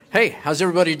Hey, how's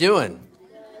everybody doing?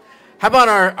 How about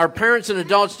our parents and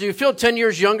adults? Do you feel 10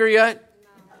 years younger yet?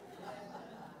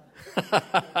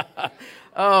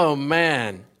 Oh,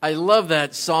 man. I love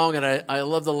that song, and I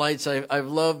love the lights. I've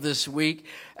loved this week.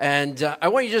 And I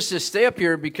want you just to stay up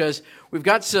here because we've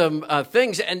got some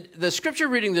things. And the scripture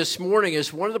reading this morning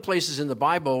is one of the places in the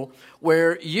Bible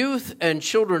where youth and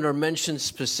children are mentioned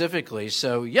specifically.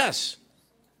 So, yes.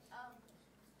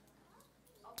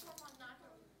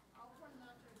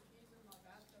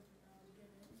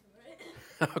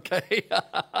 Okay.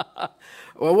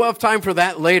 Well, we'll have time for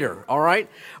that later, all right?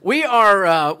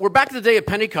 We're back to the day of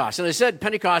Pentecost. And I said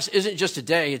Pentecost isn't just a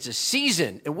day, it's a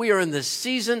season. And we are in the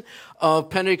season of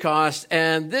Pentecost.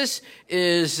 And this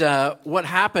is what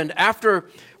happened after,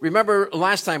 remember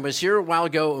last time I was here a while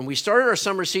ago, and we started our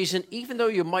summer season, even though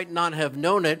you might not have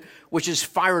known it, which is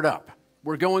Fired Up.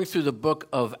 We're going through the book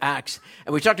of Acts,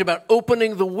 and we talked about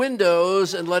opening the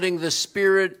windows and letting the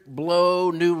Spirit blow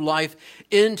new life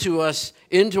into us,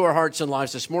 into our hearts and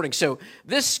lives this morning. So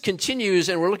this continues,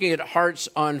 and we're looking at hearts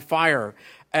on fire.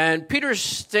 And Peter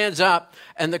stands up,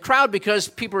 and the crowd, because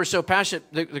people are so passionate,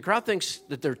 the crowd thinks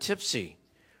that they're tipsy.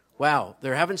 Wow,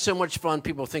 they're having so much fun,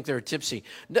 people think they're tipsy.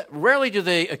 Rarely do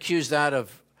they accuse that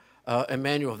of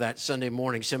Emmanuel that Sunday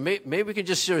morning. So maybe we can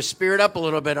just sort of spirit up a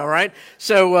little bit, all right?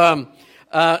 So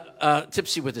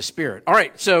tipsy with the Spirit. All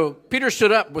right, so Peter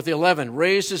stood up with the 11,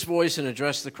 raised his voice, and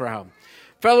addressed the crowd.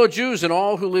 Fellow Jews and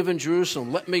all who live in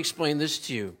Jerusalem, let me explain this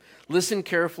to you. Listen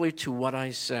carefully to what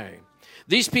I say.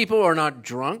 These people are not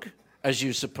drunk, as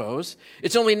you suppose.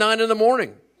 It's only 9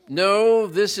 a.m. No,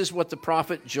 this is what the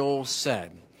prophet Joel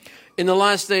said. In the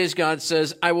last days, God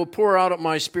says, I will pour out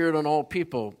my Spirit on all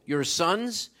people. Your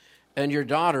sons and your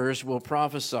daughters will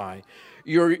prophesy.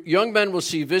 Your young men will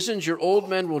see visions, your old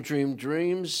men will dream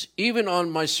dreams. Even on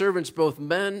my servants, both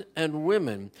men and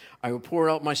women, I will pour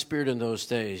out my Spirit in those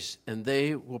days, and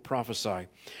they will prophesy.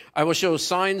 I will show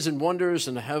signs and wonders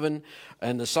in the heaven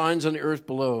and the signs on the earth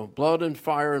below, blood and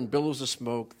fire and billows of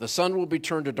smoke. The sun will be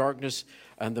turned to darkness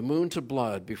and the moon to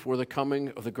blood before the coming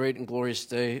of the great and glorious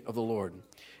day of the Lord.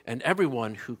 And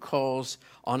everyone who calls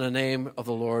on the name of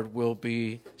the Lord will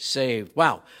be saved.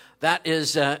 Wow. That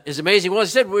is amazing. Well,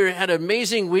 as I said, we had an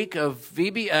amazing week of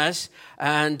VBS,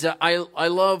 and I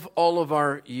love all of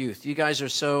our youth. You guys are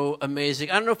so amazing.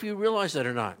 I don't know if you realize that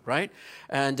or not, right?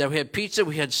 And we had pizza,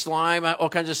 we had slime, all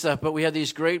kinds of stuff, but we had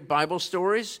these great Bible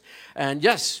stories. And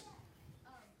yes.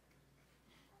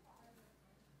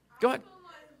 Go ahead.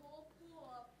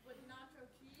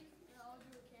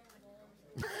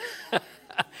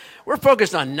 We're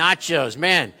focused on nachos,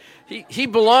 man. He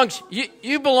belongs,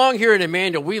 you belong here in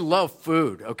Emmanuel. We love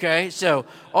food, okay? So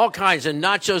all kinds, and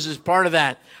nachos is part of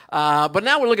that. But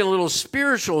now we're looking at a little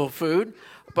spiritual food.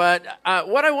 But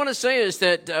what I want to say is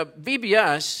that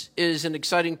VBS is an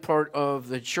exciting part of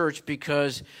the church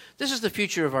because this is the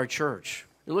future of our church.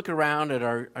 You look around at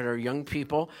our young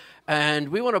people, and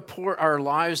we want to pour our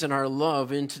lives and our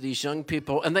love into these young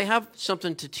people, and they have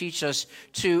something to teach us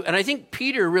too. And I think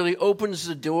Peter really opens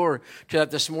the door to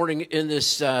that this morning in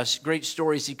this great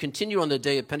story as he continue on the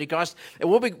day of Pentecost. And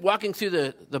we'll be walking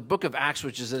through the book of Acts,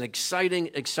 which is an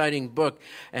exciting book,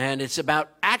 and it's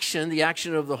about action, the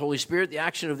action of the Holy Spirit, the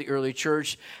action of the early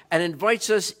church, and invites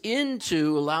us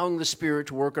into allowing the Spirit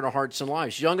to work in our hearts and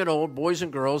lives, young and old, boys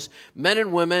and girls, men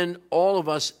and women, all of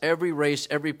us, every race,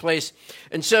 every place.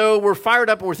 And so we're fired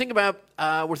up, and we're thinking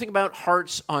about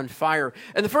hearts on fire.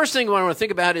 And the first thing I want to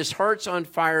think about is hearts on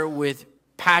fire with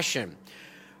passion.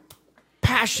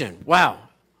 Passion. Wow.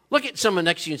 Look at someone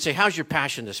next to you and say, how's your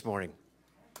passion this morning?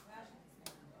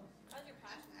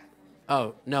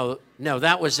 Oh, no,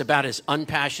 that was about as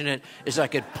unpassionate as I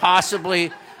could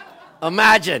possibly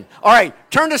imagine. All right,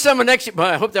 turn to someone next to you.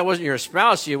 But I hope that wasn't your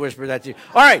spouse you whispered that to.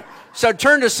 All right, so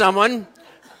turn to someone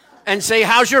and say,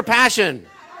 how's your passion?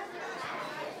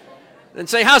 And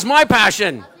say, how's my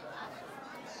passion?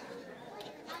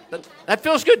 That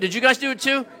feels good. Did you guys do it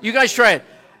too? You guys try it.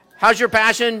 How's your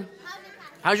passion?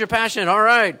 How's your passion? All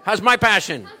right. How's my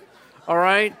passion? All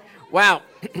right. Wow.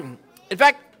 In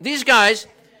fact, these guys,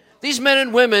 these men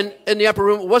and women in the upper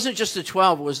room, it wasn't just the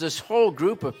 12. It was this whole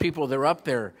group of people that were up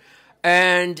there.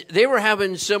 And they were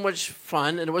having so much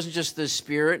fun. And it wasn't just the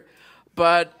Spirit.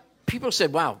 But people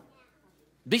said, wow,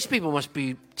 these people must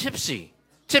be tipsy.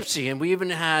 And we even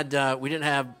had, we didn't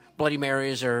have Bloody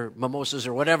Marys or mimosas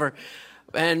or whatever.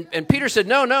 And Peter said,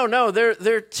 no,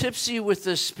 they're tipsy with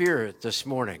the Spirit this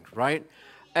morning, right?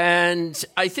 And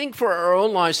I think for our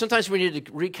own lives, sometimes we need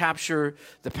to recapture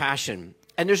the passion.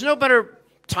 And there's no better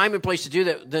time and place to do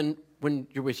that than when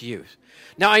you're with youth.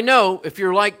 Now, I know if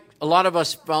you're like a lot of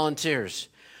us volunteers,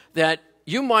 that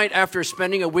you might, after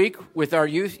spending a week with our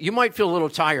youth, you might feel a little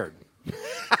tired.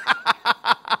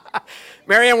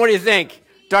 Marianne, what do you think?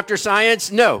 Dr.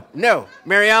 Science? No.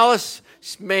 Mary Alice?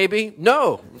 Maybe.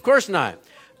 No, of course not.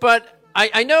 But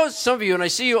I know some of you, and I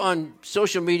see you on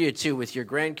social media too with your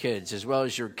grandkids as well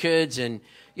as your kids. And,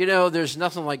 there's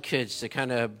nothing like kids to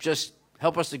kind of just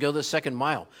help us to go the second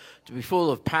mile, to be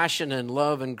full of passion and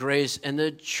love and grace. And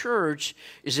the church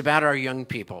is about our young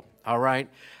people, all right?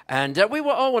 And we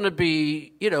will all want to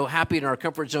be, happy in our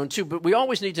comfort zone too, but we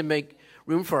always need to make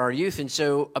room for our youth. And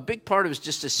so a big part of it is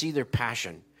just to see their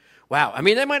passion. Wow. I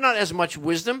mean, they might not have as much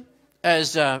wisdom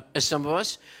as some of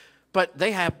us, but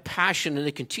they have passion, and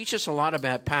they can teach us a lot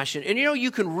about passion. And,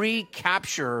 you can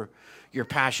recapture your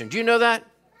passion. Do you know that?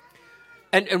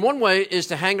 And one way is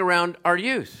to hang around our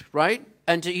youth, right?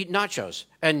 And to eat nachos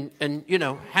and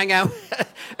hang out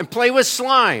and play with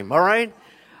slime, all right?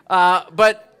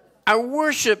 But our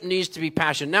worship needs to be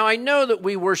passionate. Now, I know that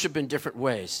we worship in different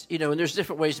ways, and there's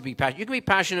different ways to be passionate. You can be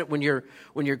passionate when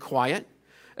you're quiet,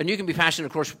 and you can be passionate,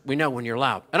 of course, we know, when you're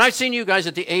loud. And I've seen you guys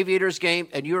at the Aviators game,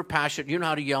 and you're passionate. You know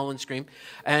how to yell and scream.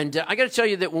 And I got to tell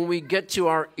you that when we get to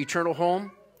our eternal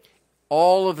home,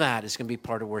 all of that is going to be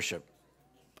part of worship.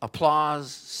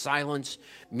 Applause, silence,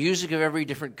 music of every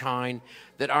different kind,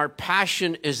 that our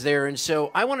passion is there. And so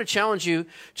I want to challenge you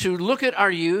to look at our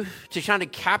youth, to try to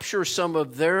capture some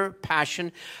of their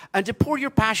passion, and to pour your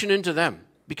passion into them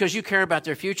because you care about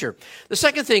their future. The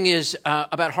second thing is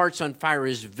about Hearts on Fire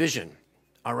is vision,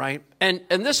 all right? And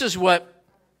this is what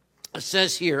it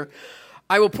says here.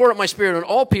 I will pour out my spirit on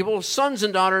all people. Sons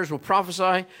and daughters will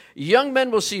prophesy. Young men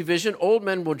will see vision. Old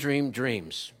men will dream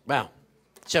dreams. Wow.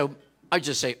 So I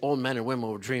just say old men and women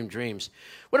will dream dreams.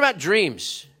 What about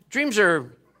dreams? Dreams are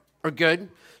good.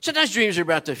 Sometimes dreams are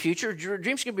about the future.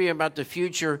 Dreams can be about the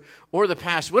future or the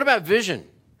past. What about vision?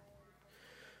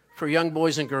 For young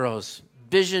boys and girls,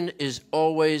 vision is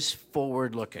always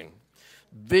forward-looking.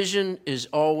 Vision is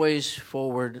always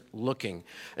forward-looking.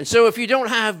 And so if you don't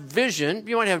have vision,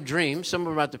 you might have dreams, some of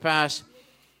them about the past.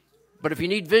 But if you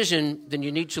need vision, then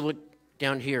you need to look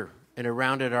down here and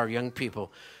around at our young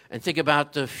people and think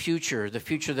about the future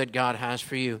that God has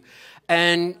for you.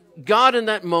 And God, in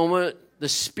that moment, the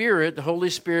Spirit, the Holy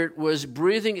Spirit, was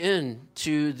breathing in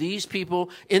to these people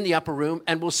in the upper room,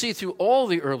 and we'll see through all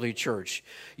the early church,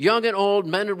 young and old,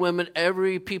 men and women,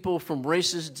 every people from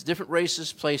races, different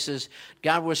races, places,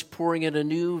 God was pouring in a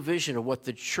new vision of what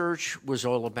the church was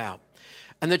all about.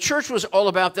 And the church was all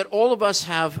about that all of us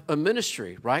have a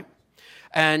ministry, right?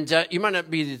 And you might not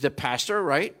be the pastor,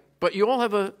 right? But you all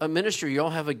have a ministry. You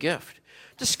all have a gift.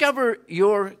 Discover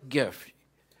your gift.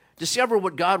 Discover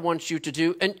what God wants you to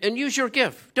do and use your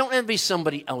gift. Don't envy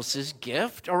somebody else's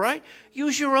gift, all right?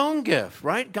 Use your own gift,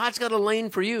 right? God's got a lane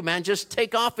for you, man. Just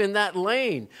take off in that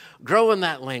lane. Grow in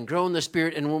that lane. Grow in the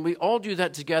Spirit. And when we all do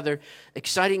that together,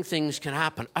 exciting things can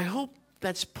happen. I hope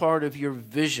that's part of your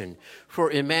vision for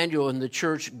Emmanuel and the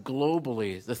church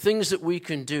globally, the things that we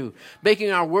can do, making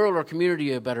our world, our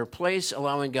community a better place,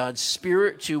 allowing God's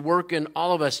Spirit to work in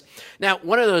all of us. Now,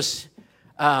 one of those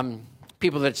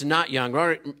people that's not young,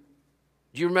 right?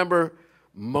 Do you remember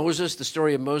Moses, the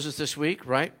story of Moses this week,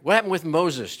 right? What happened with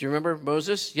Moses? Do you remember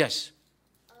Moses? Yes.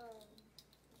 He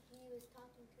was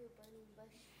talking to a burning bush.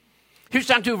 He was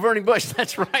talking to a burning bush.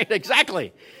 That's right,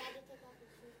 exactly.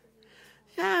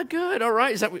 Yeah, good. All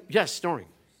right. Is that yes, Snoring?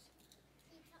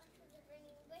 He talked to the burning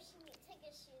bush and he took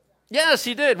his shoes off. Yes,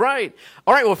 he did. Right.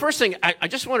 All right. Well, first thing, I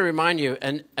just want to remind you,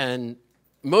 and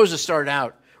Moses started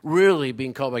out really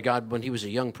being called by God when he was a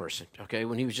young person, okay,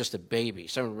 when he was just a baby.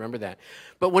 Someone remember that.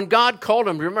 But when God called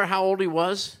him, remember how old he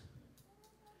was?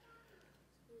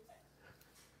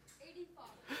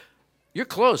 85. You're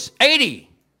close. 80.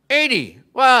 80.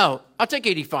 Wow. I'll take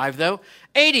 85, though.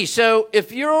 80. So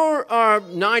if you're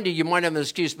 90, you might have an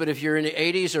excuse, but if you're in the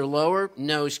 80s or lower,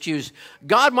 no excuse.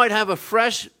 God might have a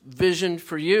fresh vision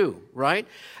for you, right?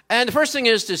 And the first thing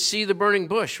is to see the burning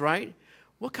bush, right?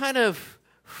 What kind of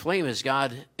flame is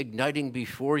God igniting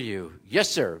before you? Yes,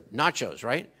 sir. Nachos,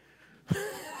 right?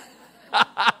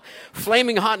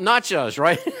 Flaming hot nachos,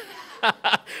 right?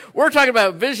 We're talking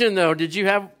about vision, though. Did you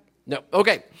have? No.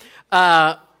 Okay.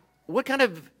 What kind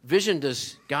of vision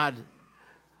does God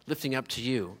lifting up to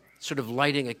you? Sort of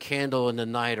lighting a candle in the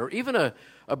night, or even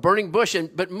a burning bush.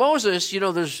 But Moses,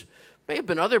 there's may have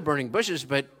been other burning bushes,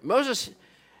 but Moses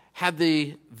had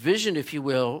the vision, if you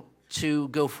will, to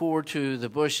go forward to the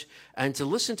bush and to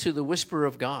listen to the whisper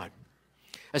of God.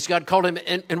 As God called him.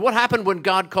 And what happened when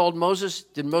God called Moses?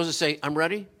 Did Moses say, I'm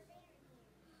ready?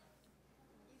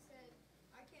 He said,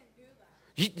 I can't do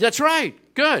that. That's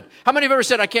right. Good. How many have ever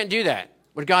said, I can't do that?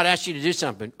 When God asked you to do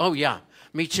something? Oh, yeah.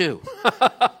 Me too.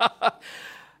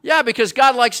 Yeah, because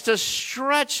God likes to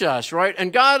stretch us, right?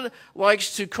 And God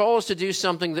likes to call us to do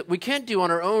something that we can't do on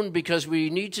our own because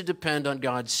we need to depend on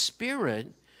God's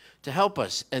Spirit to help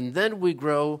us. And then we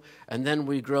grow in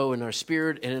our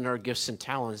spirit and in our gifts and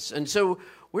talents. And so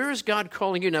where is God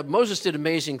calling you? Now, Moses did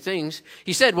amazing things.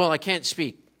 He said, well, I can't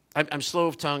speak. I'm slow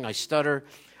of tongue. I stutter.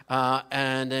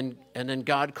 And then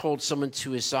God called someone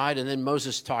to his side, and then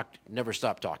Moses never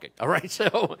stopped talking. All right,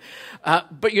 so,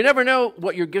 but you never know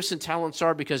what your gifts and talents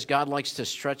are because God likes to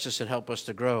stretch us and help us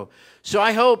to grow. So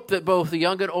I hope that both the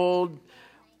young and old,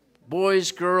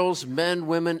 boys, girls, men,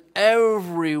 women,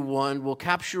 everyone will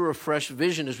capture a fresh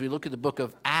vision as we look at the book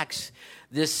of Acts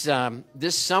this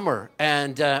summer.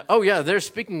 And they're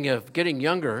speaking of getting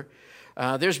younger.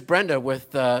 There's Brenda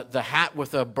with the hat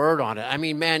with a bird on it. I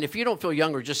mean, man, if you don't feel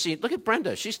younger, look at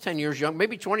Brenda. She's 10 years young,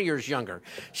 maybe 20 years younger.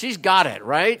 She's got it,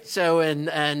 right? So,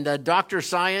 and Dr.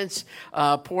 Science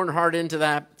pouring hard into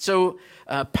that. So,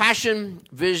 passion,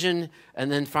 vision,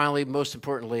 and then finally, most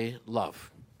importantly,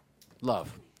 love.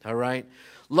 Love, all right?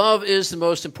 Love is the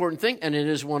most important thing, and it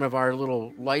is one of our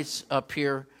little lights up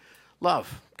here.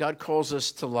 Love. God calls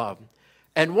us to love.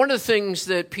 And one of the things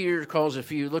that Peter calls,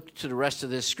 if you look to the rest of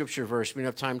this scripture verse, we don't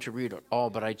have time to read it all,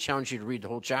 but I challenge you to read the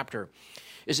whole chapter,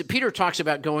 is that Peter talks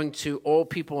about going to all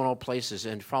people in all places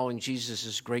and following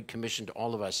Jesus' great commission to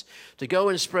all of us to go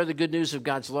and spread the good news of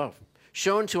God's love,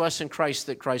 shown to us in Christ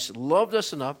that Christ loved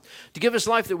us enough to give us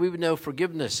life that we would know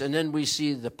forgiveness. And then we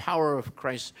see the power of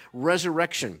Christ's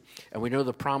resurrection, and we know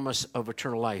the promise of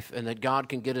eternal life, and that God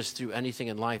can get us through anything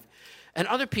in life. And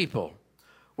other people,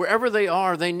 wherever they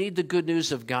are, they need the good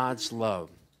news of God's love.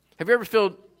 Have you ever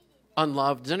felt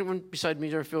unloved? Does anyone beside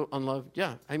me ever feel unloved?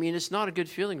 Yeah. I mean, it's not a good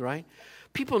feeling, right?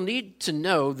 People need to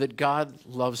know that God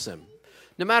loves them.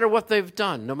 No matter what they've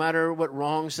done, no matter what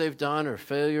wrongs they've done or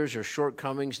failures or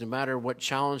shortcomings, no matter what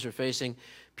challenge they're facing,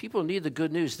 people need the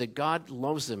good news that God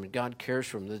loves them and God cares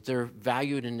for them, that they're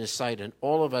valued in His sight, and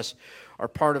all of us are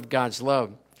part of God's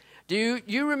love. Do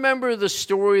you remember the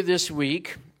story this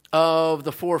week of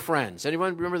the 4 friends?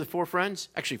 Anyone remember the 4 friends?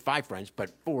 Actually, 5 friends,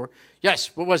 but 4. Yes,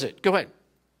 what was it? Go ahead.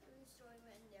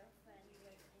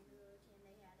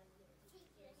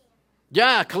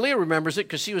 Yeah, Kalia remembers it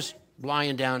because she was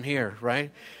lying down here,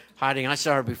 right? Hiding. I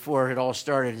saw her before it all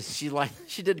started. She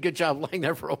did a good job lying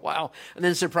there for a while and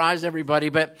then surprised everybody.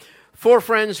 But 4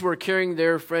 friends were carrying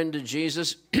their friend to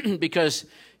Jesus because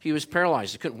he was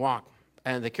paralyzed. He couldn't walk.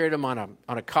 And they carried him on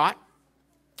a cot.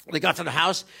 They got to the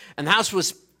house, and the house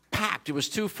was packed. It was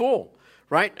too full,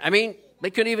 right? I mean,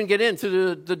 they couldn't even get in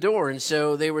through the door. And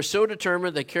so they were so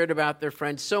determined. They cared about their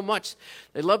friend so much.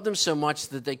 They loved them so much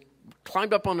that they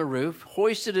climbed up on the roof,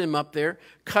 hoisted him up there,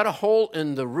 cut a hole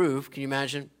in the roof. Can you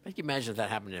imagine? Can you imagine if that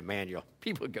happened in Emmanuel?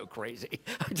 People would go crazy.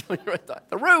 I'm telling you,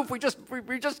 the roof, we just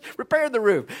repaired the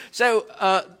roof. So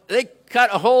they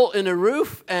cut a hole in the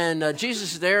roof, and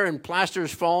Jesus is there, and plaster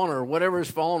is falling, or whatever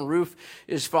is falling, roof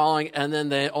is falling, and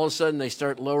then all of a sudden they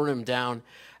start lowering him down.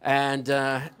 And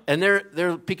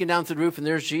they're peeking down through the roof, and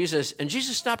there's Jesus. And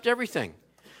Jesus stopped everything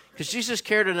because Jesus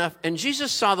cared enough. And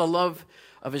Jesus saw the love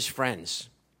of his friends,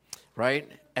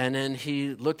 right? And then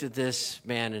he looked at this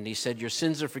man, and he said, your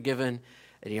sins are forgiven.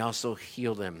 And he also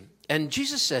healed him. And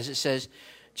Jesus says,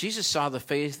 Jesus saw the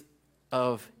faith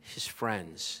of his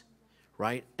friends,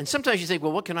 right? And sometimes you think,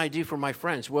 well, what can I do for my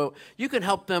friends? Well, you can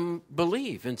help them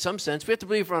believe in some sense. We have to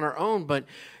believe on our own, but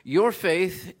your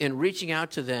faith in reaching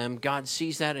out to them, God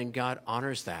sees that and God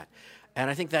honors that. And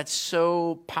I think that's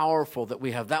so powerful that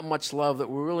we have that much love that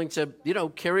we're willing to,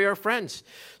 carry our friends.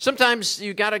 Sometimes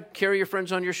you got to carry your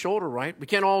friends on your shoulder, right? We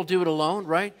can't all do it alone,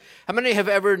 right? How many have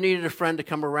ever needed a friend to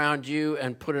come around you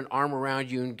and put an arm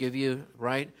around you and give you,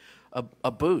 right,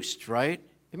 a boost, right?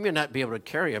 You may not be able to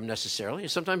carry them necessarily.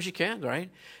 Sometimes you can, right?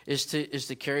 Is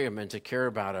to carry them and to care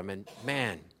about them. And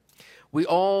man, we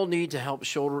all need to help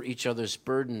shoulder each other's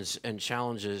burdens and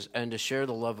challenges and to share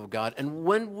the love of God. And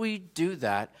when we do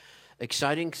that,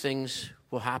 exciting things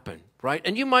will happen, right?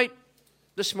 And you might,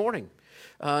 this morning,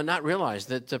 not realize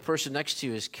that the person next to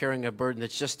you is carrying a burden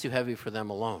that's just too heavy for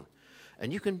them alone.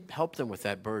 And you can help them with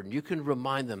that burden. You can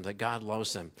remind them that God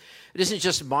loves them. It isn't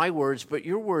just my words, but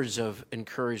your words of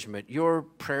encouragement, your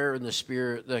prayer in the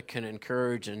Spirit that can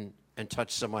encourage and touch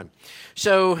someone.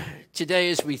 So today,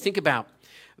 as we think about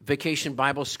Vacation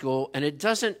Bible School, and it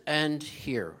doesn't end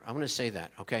here. I'm going to say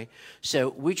that, okay? So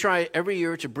we try every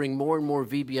year to bring more and more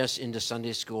VBS into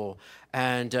Sunday school.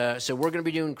 And so we're going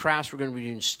to be doing crafts. We're going to be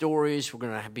doing stories. We're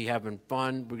going to be having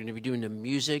fun. We're going to be doing the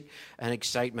music and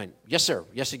excitement. Yes, sir.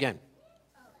 Yes, again.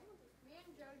 Me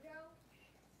and JoJo,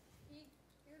 he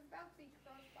was about to be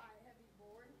crushed by a heavy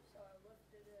board, so I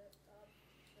lifted it up so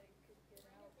he could get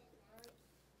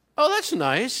Oh, that's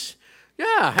nice.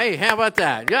 Yeah, hey, how about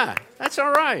that? Yeah, that's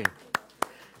all right.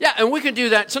 Yeah, and we can do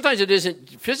that. Sometimes it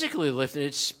isn't physically lifting,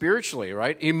 it's spiritually,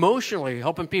 right? Emotionally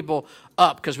helping people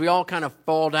up because we all kind of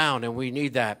fall down and we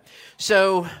need that.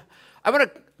 So I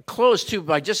want to close, too,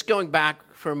 by just going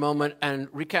back for a moment and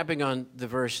recapping on the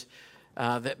verse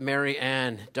that Mary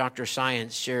Ann, Dr.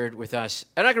 Science, shared with us.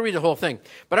 And I can read the whole thing,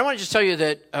 but I want to just tell you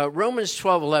that Romans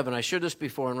 12:11, I shared this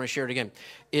before and I'm going to share it again,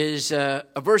 is a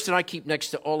verse that I keep next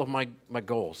to all of my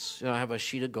goals. You know, I have a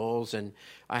sheet of goals, and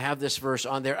I have this verse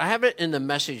on there. I have it in the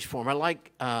Message form. I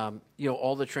like,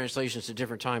 all the translations at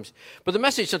different times. But the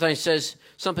Message sometimes says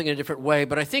something in a different way.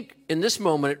 But I think in this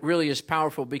moment, it really is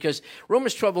powerful because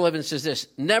Romans 12:11 says this: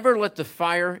 never let the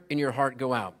fire in your heart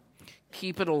go out.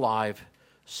 Keep it alive.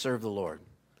 Serve the Lord.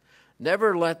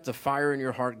 Never let the fire in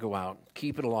your heart go out.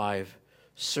 Keep it alive.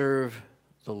 Serve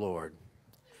the Lord.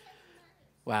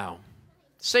 Wow.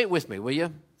 Say it with me, will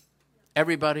you?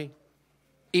 Everybody,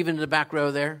 even in the back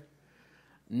row there.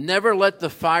 Never let the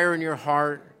fire in your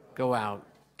heart go out.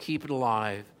 Keep it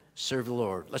alive. Serve the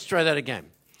Lord. Let's try that again.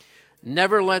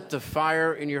 Never let the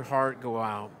fire in your heart go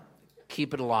out.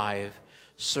 Keep it alive.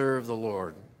 Serve the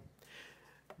Lord.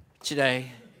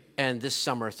 Today and this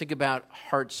summer, think about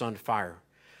hearts on fire.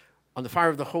 On the fire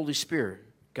of the Holy Spirit.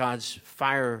 God's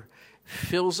fire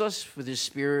fills us with His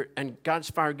Spirit, and God's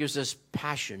fire gives us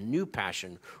passion, new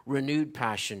passion, renewed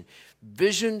passion,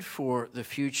 vision for the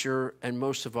future, and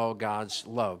most of all, God's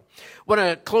love. I want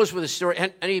to close with a story.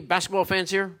 Any basketball fans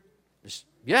here?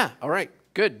 Yeah, all right.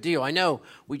 Good deal. I know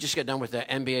we just got done with the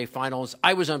NBA Finals.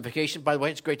 I was on vacation. By the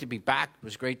way, it's great to be back. It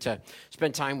was great to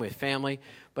spend time with family,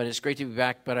 but it's great to be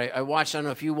back. But I watched, I don't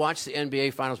know if you watched the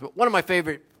NBA Finals, but one of my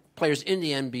favorite players in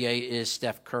the NBA is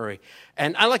Steph Curry.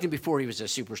 And I liked him before he was a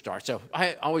superstar. So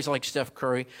I always liked Steph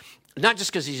Curry, not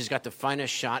just because he's got the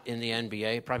finest shot in the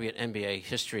NBA, probably in NBA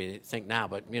history, I think now,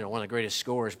 but, one of the greatest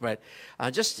scorers, but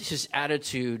just his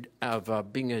attitude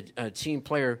of being a team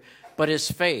player, but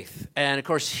his faith. And, of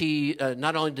course, he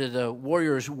not only did the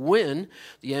Warriors win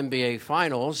the NBA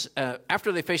Finals,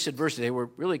 after they faced adversity, they were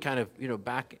really kind of,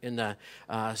 back in the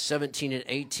 17 and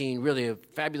 18, really a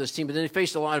fabulous team. But then they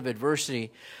faced a lot of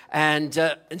adversity. And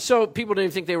so people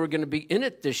didn't think they were going to be in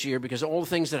it this year because of all the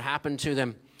things that happened to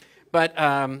them. But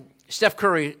Steph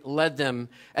Curry led them.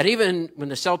 And even when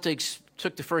the Celtics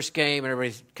took the first game and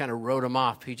everybody kind of wrote him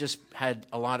off, he just had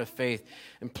a lot of faith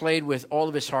and played with all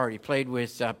of his heart. He played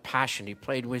with passion. He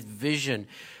played with vision.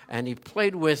 And he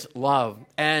played with love.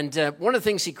 And one of the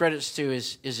things he credits to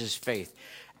is his faith.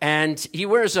 And he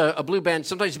wears a blue band.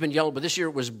 Sometimes it's been yellow, but this year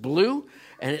it was blue.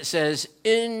 And it says,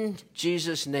 "In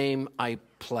Jesus' name I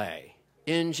play."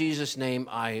 In Jesus' name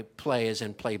I play, as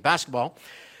in play basketball.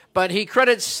 But he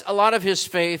credits a lot of his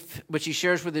faith, which he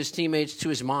shares with his teammates, to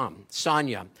his mom,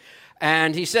 Sonia.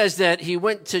 And he says that he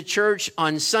went to church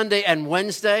on Sunday and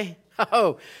Wednesday.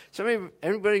 Oh,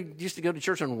 everybody used to go to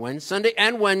church on Sunday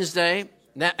and Wednesday.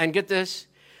 And get this,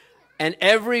 and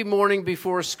every morning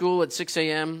before school at 6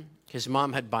 a.m., his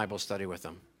mom had Bible study with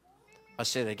him. I'll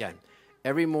say that again.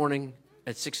 Every morning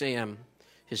at 6 a.m.,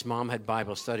 his mom had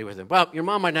Bible study with him. Well, your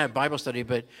mom might not have Bible study,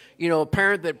 but, a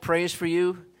parent that prays for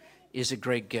you is a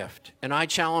great gift. And I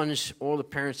challenge all the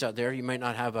parents out there, you might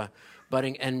not have a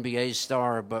budding NBA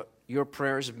star, but your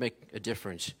prayers make a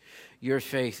difference. Your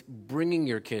faith, bringing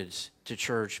your kids to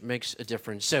church, makes a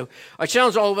difference. So I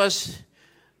challenge all of us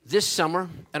this summer,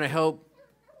 and I hope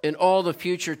in all the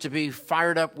future, to be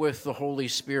fired up with the Holy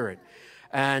Spirit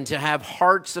and to have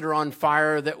hearts that are on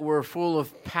fire, that were full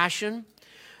of passion,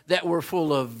 that were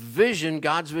full of vision,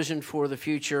 God's vision for the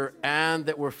future, and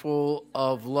that were full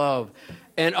of love.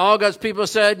 And all God's people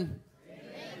said,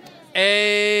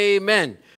 Amen. Amen.